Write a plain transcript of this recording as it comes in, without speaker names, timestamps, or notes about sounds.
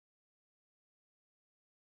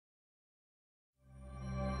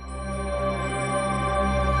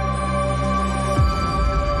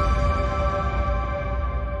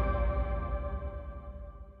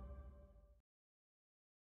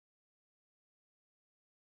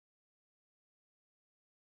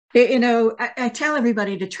I tell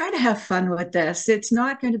everybody to try to have fun with this. It's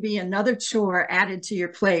not going to be another chore added to your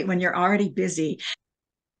plate when you're already busy.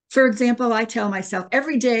 For example, I tell myself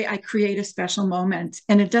every day I create a special moment,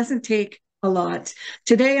 and it doesn't take a lot.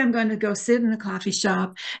 Today, I'm going to go sit in a coffee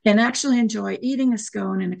shop and actually enjoy eating a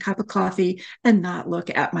scone and a cup of coffee and not look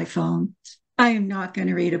at my phone. I am not going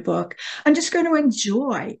to read a book. I'm just going to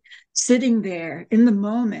enjoy sitting there in the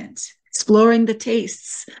moment, exploring the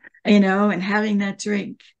tastes, and having that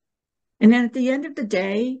drink. And then at the end of the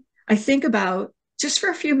day, I think about just for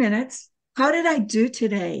a few minutes, how did I do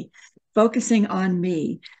today? Focusing on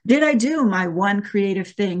me. Did I do my one creative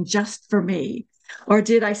thing just for me? Or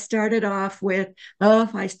did I start it off with, oh,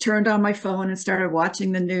 I turned on my phone and started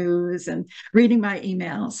watching the news and reading my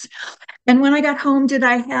emails? And when I got home, did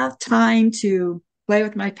I have time to play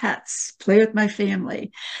with my pets, play with my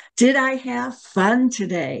family? Did I have fun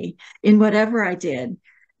today in whatever I did?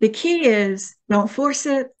 The key is don't force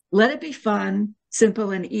it, let it be fun,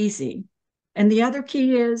 simple, and easy. And the other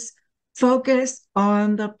key is focus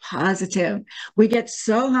on the positive. We get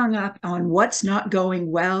so hung up on what's not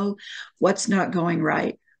going well, what's not going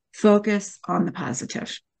right. Focus on the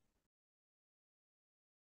positive.